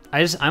it.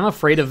 I'm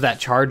afraid of that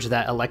charge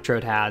that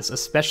Electrode has,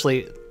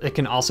 especially it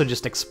can also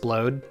just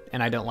explode,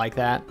 and I don't like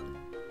that.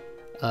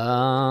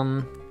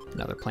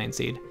 Another plain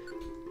seed.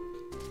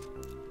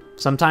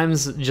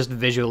 Sometimes just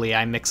visually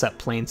I mix up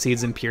plain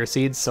seeds and pure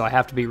seeds, so I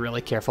have to be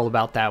really careful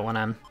about that when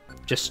I'm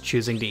just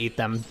choosing to eat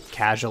them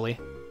casually.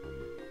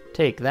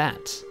 Take that.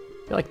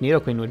 I feel like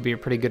Nidoqueen would be a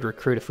pretty good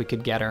recruit if we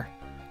could get her.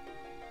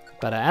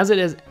 But as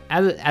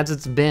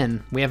it's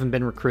been, we haven't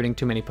been recruiting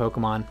too many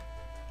Pokemon.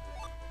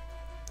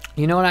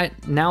 You know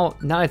what, now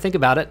that I think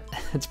about it,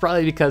 it's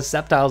probably because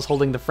Sceptile's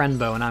holding the friend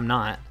bow and I'm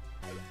not.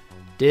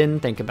 Didn't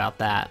think about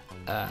that.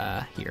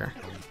 Here.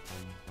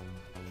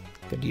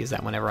 Good to use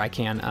that whenever I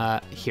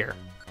can. Here.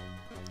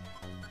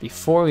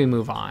 Before we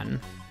move on,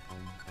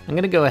 I'm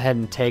gonna go ahead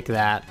and take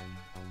that.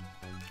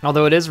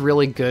 Although it is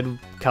really good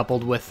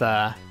coupled with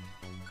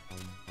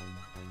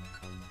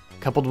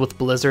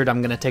Blizzard,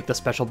 I'm gonna take the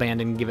Special Band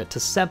and give it to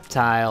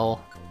Sceptile,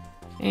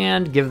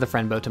 and give the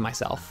friend bow to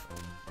myself.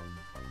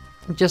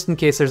 Just in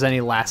case there's any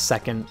last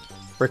second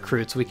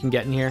recruits we can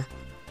get in here.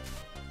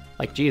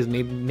 Like, geez,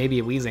 maybe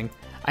a Weezing.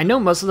 I know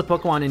most of the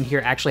Pokemon in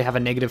here actually have a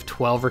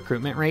 -12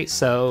 recruitment rate,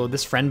 so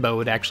this friend bow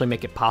would actually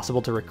make it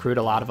possible to recruit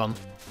a lot of them.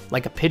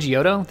 Like a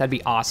Pidgeotto, that'd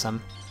be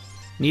awesome.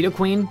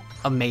 Nidoqueen,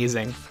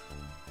 amazing.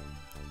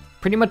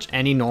 Pretty much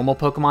any normal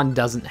Pokemon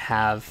doesn't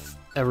have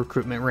a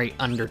recruitment rate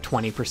under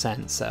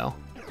 20%, so.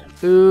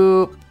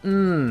 Ooh,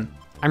 I'm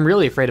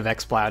really afraid of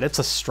Exploud. It's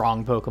a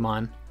strong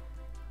Pokemon.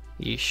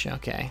 Yeesh,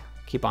 okay.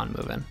 Keep on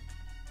moving.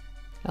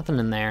 Nothing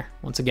in there.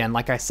 Once again,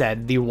 like I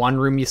said, the one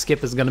room you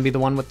skip is going to be the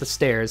one with the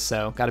stairs,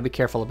 so gotta be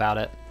careful about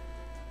it.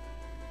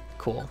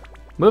 Cool.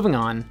 Moving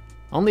on.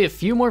 Only a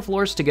few more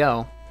floors to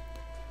go.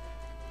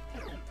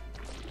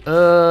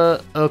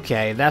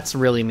 Okay, that's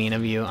really mean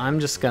of you. I'm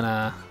just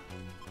gonna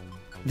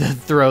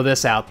throw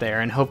this out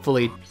there, and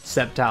hopefully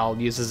Sceptile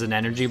uses an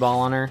energy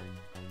ball on her.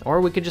 Or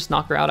we could just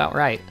knock her out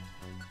outright.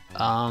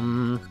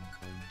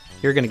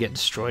 You're gonna get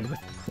destroyed with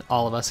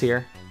all of us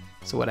here,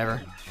 so whatever.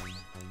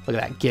 Look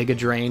at that, Giga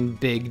Drain,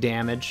 big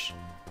damage.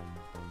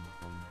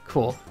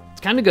 Cool. It's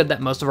kind of good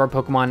that most of our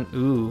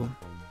Pokemon,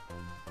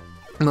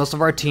 most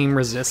of our team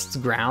resists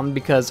ground,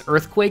 because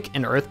Earthquake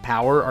and Earth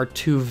Power are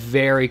two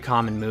very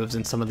common moves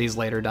in some of these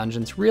later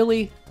dungeons.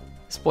 Really?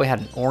 This boy had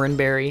an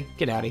Oranberry?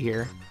 Get out of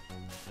here.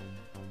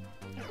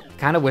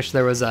 Kind of wish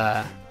there was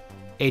a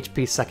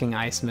HP sucking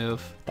ice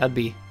move. That'd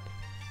be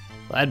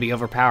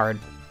overpowered.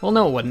 Well,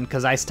 no it wouldn't,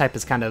 because Ice type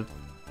is kind of,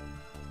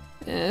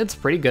 it's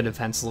pretty good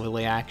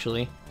defensively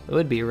actually. It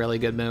would be a really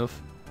good move.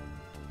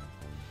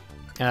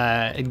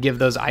 It'd give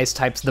those Ice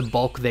types the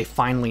bulk they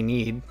finally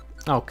need.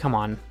 Oh, come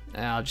on.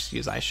 I'll just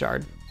use Ice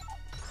Shard.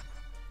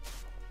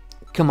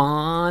 Come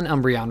on,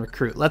 Umbreon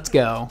recruit. Let's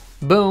go.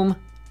 Boom.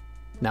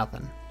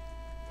 Nothing.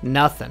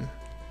 Nothing.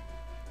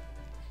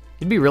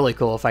 It'd be really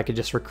cool if I could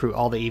just recruit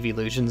all the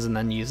Evolutions and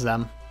then use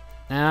them.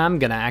 I'm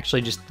gonna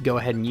actually just go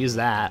ahead and use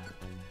that.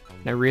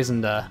 No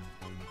reason to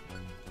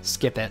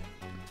skip it.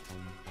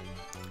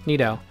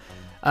 Neato.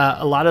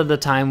 A lot of the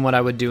time what I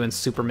would do in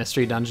Super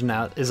Mystery Dungeon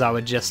is I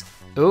would just,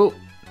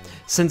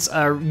 since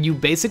you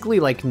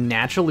basically like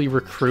naturally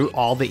recruit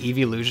all the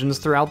Evolutions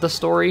throughout the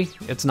story,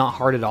 it's not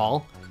hard at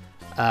all.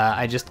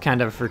 I just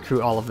kind of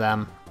recruit all of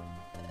them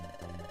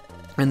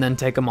and then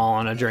take them all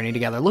on a journey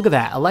together. Look at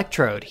that,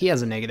 Electrode, he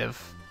has a negative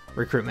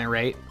recruitment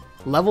rate.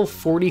 Level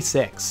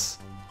 46.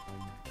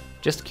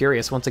 Just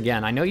curious, once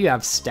again, I know you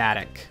have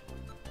Static.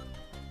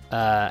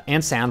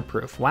 And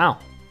soundproof. Wow,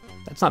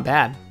 that's not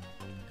bad.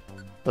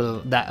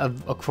 That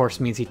of course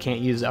means he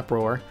can't use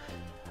Uproar.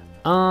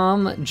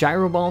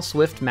 Gyro Ball,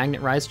 Swift,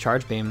 Magnet Rise,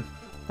 Charge Beam.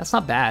 That's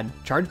not bad.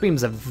 Charge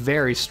Beam's a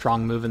very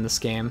strong move in this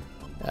game.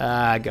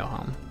 Go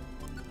home.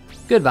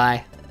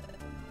 Goodbye.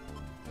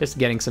 Just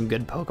getting some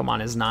good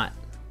Pokemon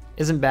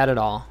isn't bad at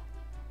all.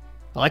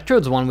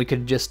 Electrode's one we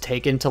could just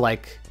take into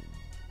like,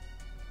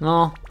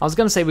 well, I was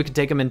gonna say we could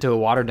take him into a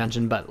water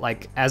dungeon, but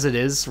like as it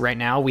is right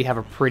now, we have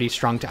a pretty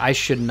strong, I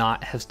should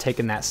not have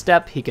taken that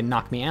step. He can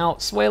knock me out.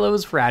 Swalo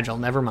is fragile,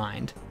 never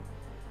mind.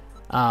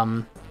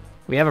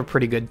 We have a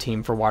pretty good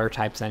team for water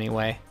types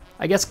anyway.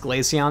 I guess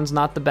Glaceon's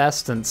not the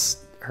best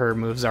since her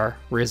moves are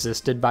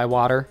resisted by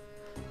water,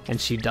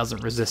 and she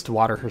doesn't resist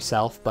water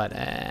herself, but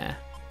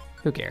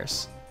who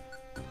cares?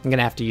 I'm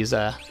gonna have to use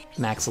a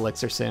Max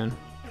Elixir soon,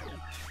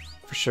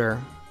 for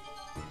sure.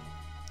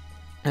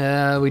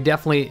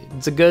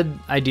 It's a good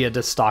idea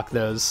to stock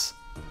those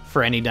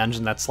for any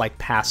dungeon that's like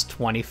past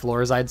 20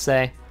 floors, I'd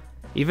say.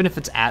 Even if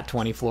it's at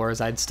 20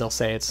 floors, I'd still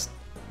say it's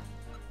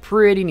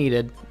pretty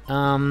needed.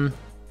 Oh,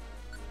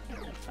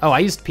 I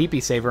used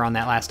PP Saver on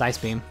that last Ice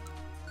Beam.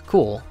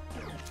 Cool.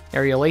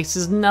 Aerial Ace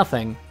is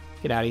nothing.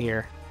 Get out of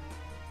here.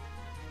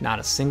 Not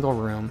a single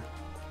room.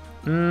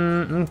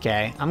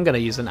 Okay, I'm gonna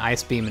use an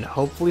Ice Beam and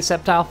hopefully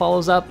Sceptile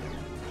follows up.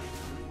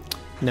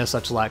 No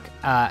such luck.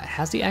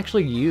 Has he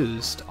actually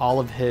used all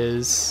of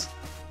his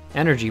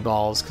energy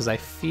balls? Because I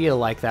feel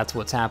like that's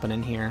what's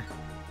happening here.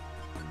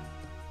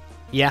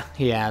 Yeah,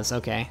 he has.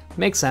 Okay,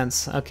 makes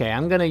sense. Okay,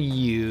 I'm gonna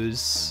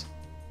use...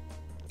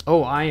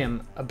 Oh, I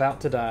am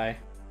about to die.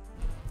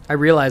 I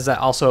realized that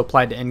also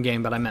applied to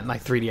endgame, but I meant my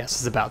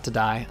 3DS is about to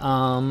die.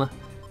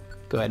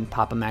 Go ahead and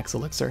pop a Max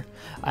Elixir.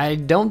 I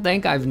don't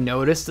think I've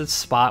noticed a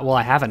spot, well,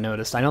 I haven't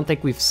noticed. I don't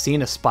think we've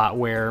seen a spot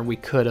where we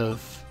could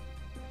have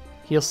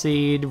Heal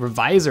Seed,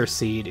 Revisor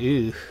Seed,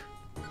 ooh,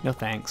 no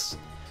thanks.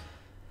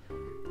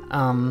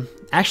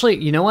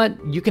 Actually, you know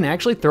what? You can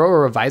actually throw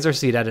a Revisor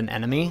Seed at an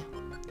enemy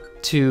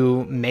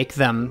to make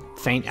them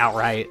faint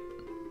outright.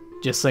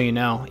 Just so you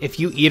know, if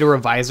you eat a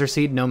Revisor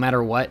Seed, no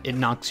matter what, it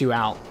knocks you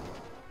out.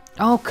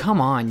 Oh, come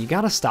on, you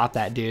gotta stop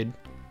that, dude.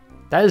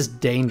 That is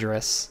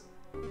dangerous.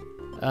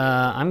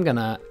 I'm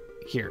gonna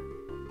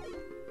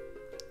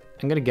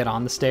get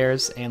on the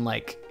stairs and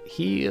like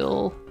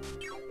heal.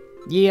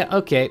 Yeah,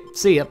 okay,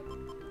 see ya.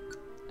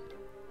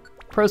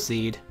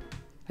 Proceed.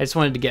 I just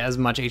wanted to get as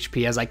much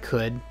HP as I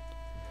could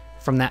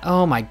from that.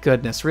 Oh my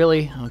goodness,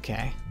 really?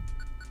 Okay.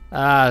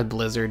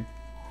 Blizzard.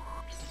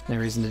 No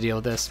reason to deal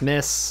with this.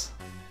 Miss.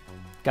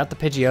 Got the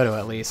Pidgeotto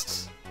at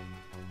least.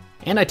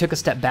 And I took a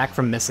step back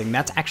from missing.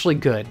 That's actually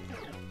good.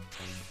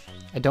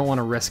 I don't want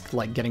to risk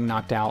like getting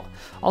knocked out.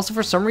 Also,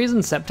 for some reason,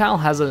 Sceptile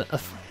has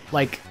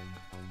like,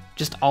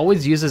 just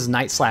always uses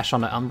Night Slash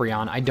on the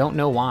Umbreon. I don't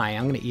know why.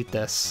 I'm gonna eat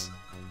this,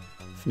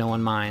 if no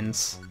one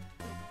minds.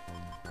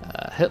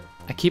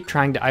 I keep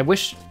trying to, I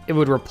wish it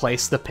would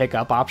replace the pick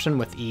up option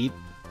with eat,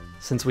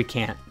 since we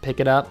can't pick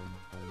it up.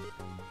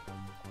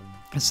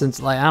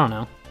 Since, like, I don't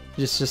know,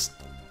 just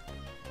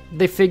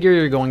they figure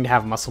you're going to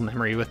have muscle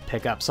memory with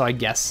pickup, so I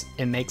guess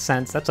it makes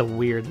sense. That's a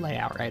weird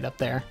layout right up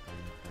there.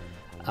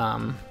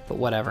 But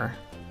whatever.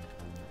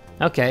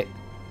 Okay.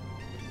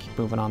 Keep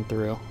moving on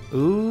through.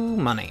 Ooh,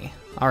 money.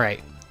 All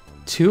right.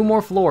 2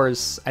 more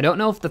floors. I don't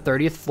know if the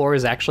 30th floor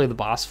is actually the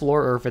boss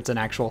floor or if it's an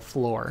actual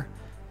floor.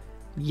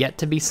 Yet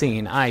to be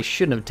seen. I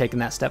shouldn't have taken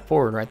that step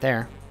forward right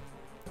there.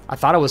 I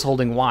thought I was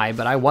holding Y,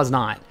 but I was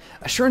not.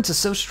 Assurance is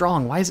so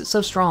strong. Why is it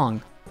so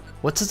strong?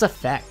 What's its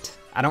effect?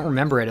 I don't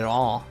remember it at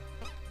all.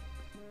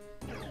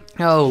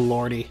 Oh,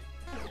 lordy.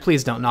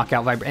 Please don't knock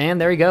out Vibra. And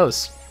there he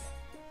goes.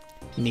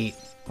 Neat.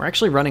 We're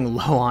actually running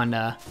low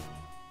on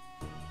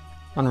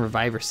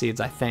Reviver Seeds,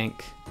 I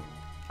think.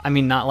 I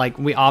mean, not like,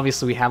 we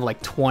have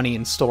like 20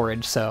 in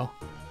storage, so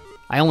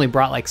I only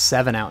brought like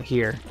 7 out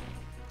here.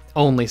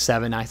 Only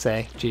 7, I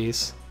say.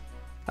 Jeez.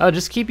 Oh,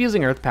 just keep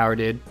using Earth Power,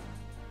 dude.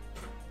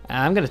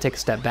 I'm gonna take a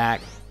step back.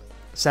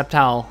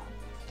 Sceptile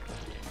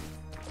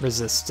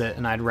resists it,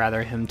 and I'd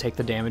rather him take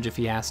the damage if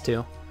he has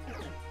to.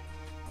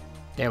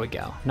 There we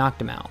go.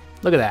 Knocked him out.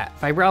 Look at that.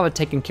 Vibrava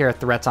taking care of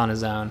threats on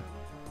his own.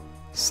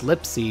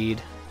 Slip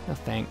Seed. No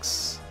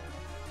thanks.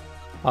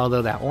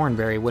 Although that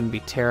Oranberry wouldn't be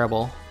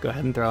terrible. Go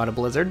ahead and throw out a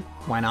Blizzard.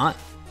 Why not?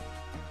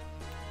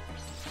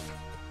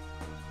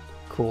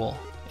 Cool.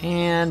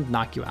 And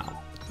knock you out.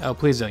 Oh,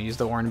 please don't use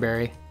the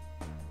Oranberry.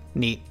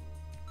 Neat.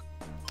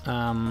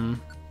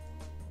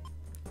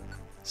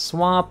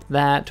 Swap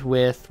that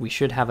with, we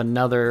should have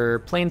another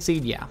Plain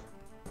Seed, yeah.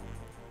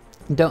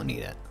 Don't need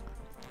it.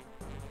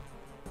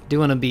 Do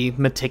want to be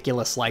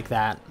meticulous like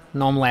that.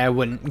 Normally I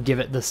wouldn't give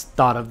it this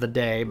thought of the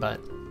day, but,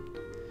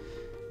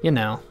 you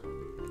know.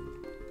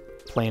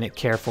 Playing it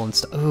careful and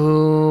stuff.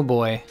 Oh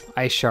boy,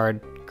 Ice Shard.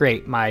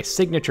 Great, my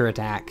signature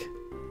attack.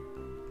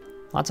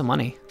 Lots of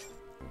money.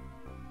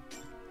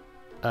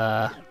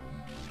 No.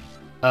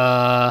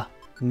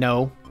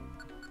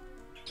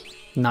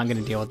 Not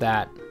gonna deal with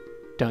that.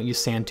 Don't use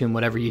Sand Tomb,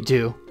 whatever you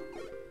do.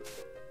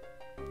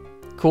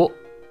 Cool.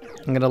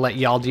 I'm gonna let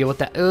y'all deal with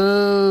that.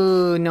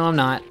 Oh, no I'm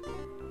not.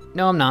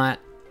 No, I'm not.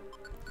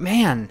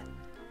 Man,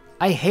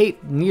 I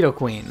hate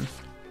Nidoqueen.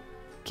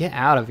 Get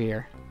out of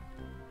here.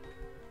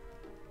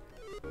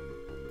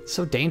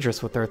 So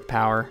dangerous with Earth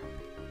Power.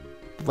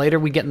 The later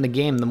we get in the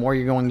game, the more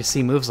you're going to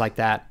see moves like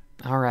that.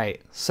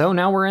 Alright, so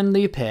now we're in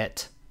the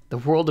pit. The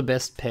World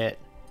Abyss pit.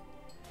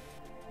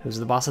 Who's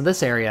the boss of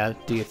this area,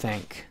 do you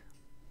think?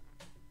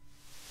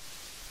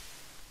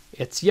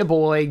 It's ya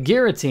boy,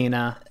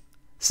 Giratina.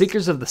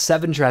 Seekers of the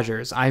 7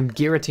 treasures, I'm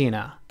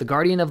Giratina, the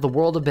guardian of the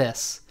World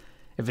Abyss.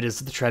 If it is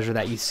the treasure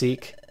that you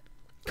seek,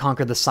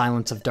 conquer the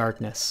silence of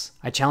darkness.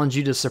 I challenge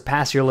you to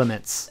surpass your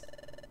limits.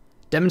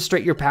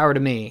 Demonstrate your power to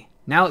me.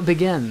 Now it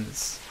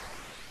begins.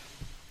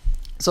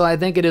 So I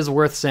think it is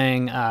worth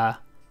saying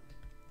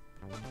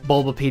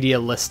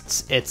Bulbapedia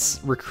lists its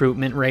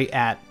recruitment rate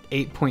at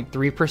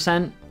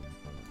 8.3%.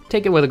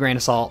 Take it with a grain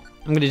of salt.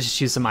 I'm going to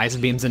just use some Ice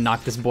Beams and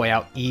knock this boy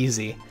out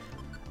easy.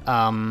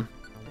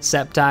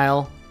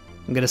 Sceptile,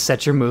 I'm going to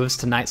set your moves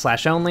to Night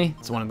Slash only.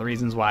 It's one of the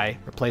reasons why I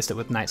replaced it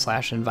with Night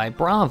Slash and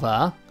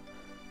Vibrava.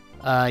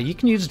 You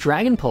can use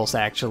Dragon Pulse,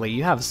 actually.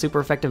 You have a super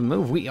effective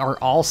move. We are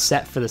all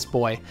set for this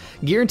boy.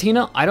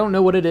 Giratina, I don't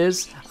know what it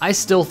is. I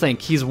still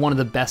think he's one of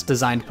the best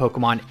designed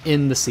Pokemon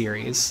in the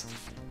series.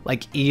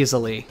 Like,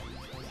 easily.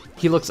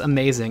 He looks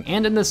amazing.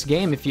 And in this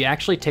game, if you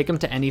actually take him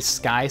to any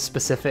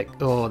Sky-specific...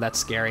 Oh, that's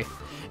scary.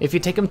 If you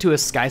take him to a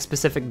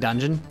Sky-specific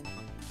dungeon...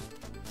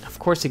 Of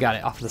course he got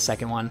it off the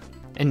second one.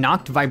 And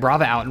knocked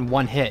Vibrava out in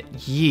one hit.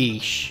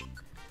 Yeesh.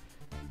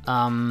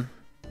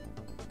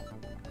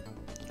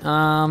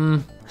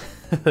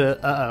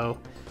 Uh-oh.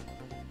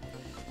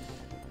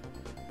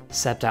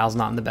 Sceptile's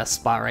not in the best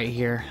spot right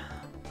here.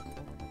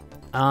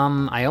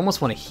 I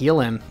almost want to heal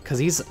him, because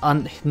he's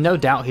no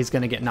doubt he's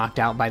going to get knocked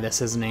out by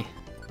this, isn't he?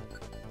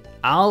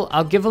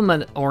 I'll give him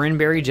an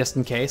Oranberry just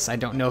in case. I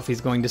don't know if he's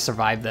going to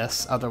survive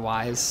this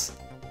otherwise,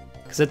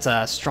 because it's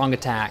a strong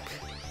attack.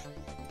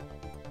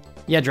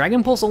 Yeah,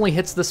 Dragon Pulse only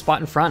hits the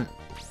spot in front.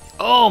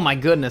 Oh my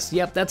goodness,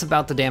 yep, that's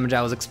about the damage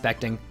I was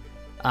expecting.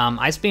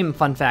 Ice Beam,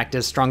 fun fact,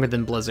 is stronger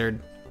than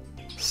Blizzard.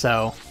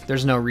 So,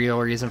 there's no real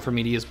reason for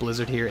me to use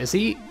Blizzard here. Is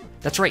he?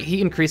 That's right,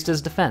 he increased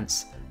his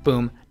defense.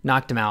 Boom,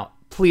 knocked him out.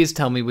 Please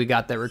tell me we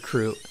got that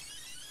recruit.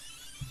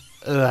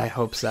 Ugh, I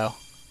hope so.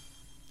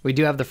 We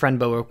do have the Friend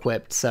Bow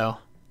equipped, so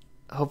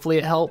hopefully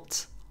it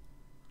helped.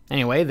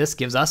 Anyway, this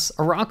gives us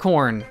a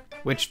Rockhorn,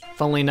 which,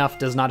 funnily enough,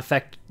 does not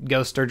affect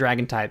Ghost or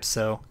Dragon types,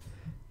 so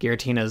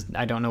Giratina's,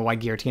 I don't know why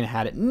Giratina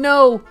had it.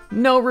 No,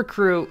 no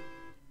recruit.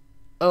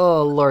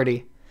 Oh,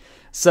 lordy.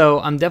 So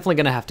I'm definitely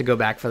going to have to go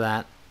back for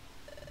that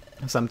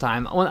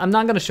sometime. I'm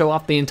not going to show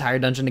off the entire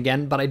dungeon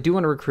again, but I do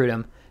want to recruit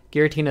him.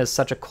 Giratina is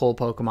such a cool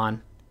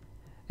Pokemon.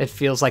 It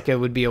feels like it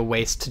would be a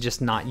waste to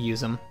just not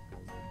use him.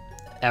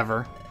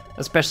 Ever.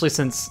 Especially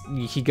since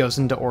he goes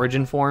into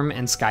Origin form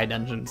and Sky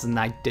Dungeons, and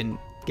I didn't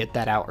get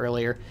that out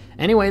earlier.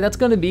 Anyway, that's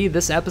going to be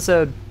this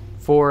episode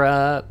for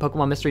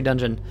Pokemon Mystery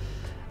Dungeon.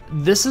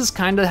 This is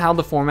kind of how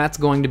the format's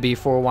going to be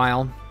for a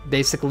while.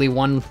 Basically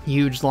one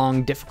huge,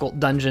 long, difficult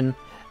dungeon,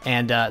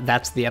 and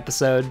that's the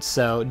episode,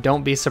 so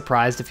don't be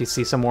surprised if you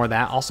see some more of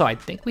that. Also, I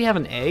think we have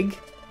an egg.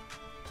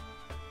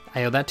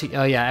 I owe that to...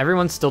 Oh yeah,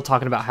 everyone's still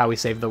talking about how we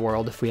saved the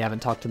world if we haven't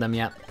talked to them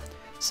yet.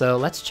 So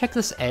let's check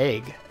this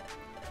egg.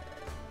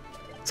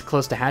 It's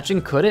close to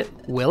hatching. Could it?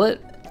 Will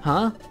it?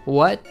 Huh?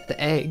 What? The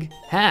egg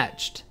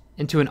hatched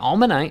into an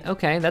Almanite.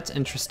 Okay, that's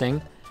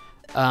interesting.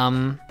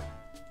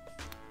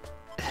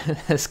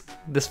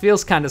 This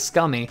feels kind of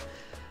scummy.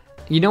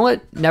 You know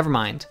what? Never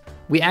mind.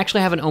 We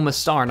actually have an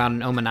Omastar, not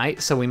an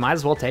Omanite, so we might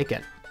as well take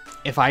it.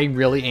 If I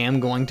really am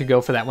going to go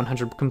for that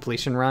 100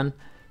 completion run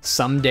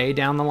someday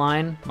down the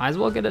line, might as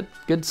well get a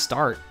good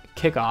start,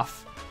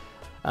 kickoff.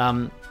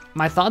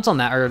 My thoughts on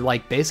that are,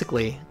 like,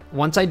 basically,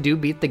 once I do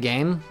beat the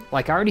game,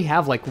 like, I already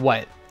have, like,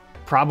 what?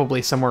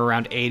 Probably somewhere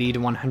around 80 to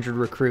 100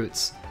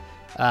 recruits.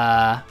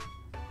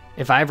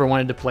 If I ever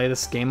wanted to play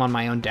this game on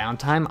my own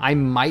downtime, I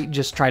might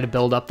just try to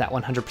build up that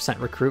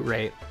 100% recruit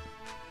rate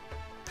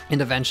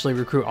and eventually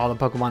recruit all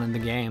the Pokemon in the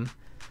game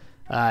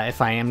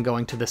if I am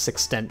going to this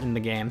extent in the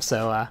game.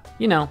 So,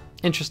 you know,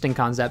 interesting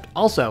concept.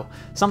 Also,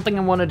 something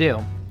I want to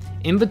do.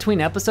 In between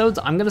episodes,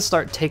 I'm going to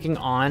start taking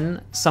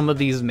on some of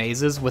these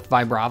mazes with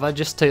Vibrava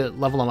just to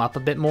level them up a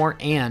bit more,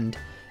 and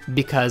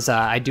because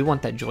I do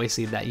want that Joy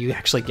Seed that you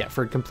actually get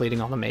for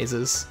completing all the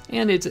mazes,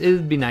 and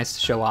it'd be nice to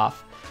show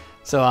off.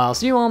 So I'll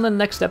see you all in the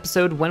next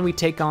episode when we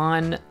take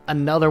on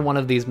another one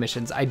of these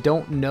missions. I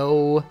don't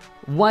know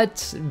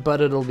what,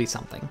 but it'll be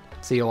something.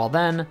 See you all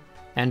then,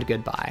 and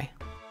goodbye.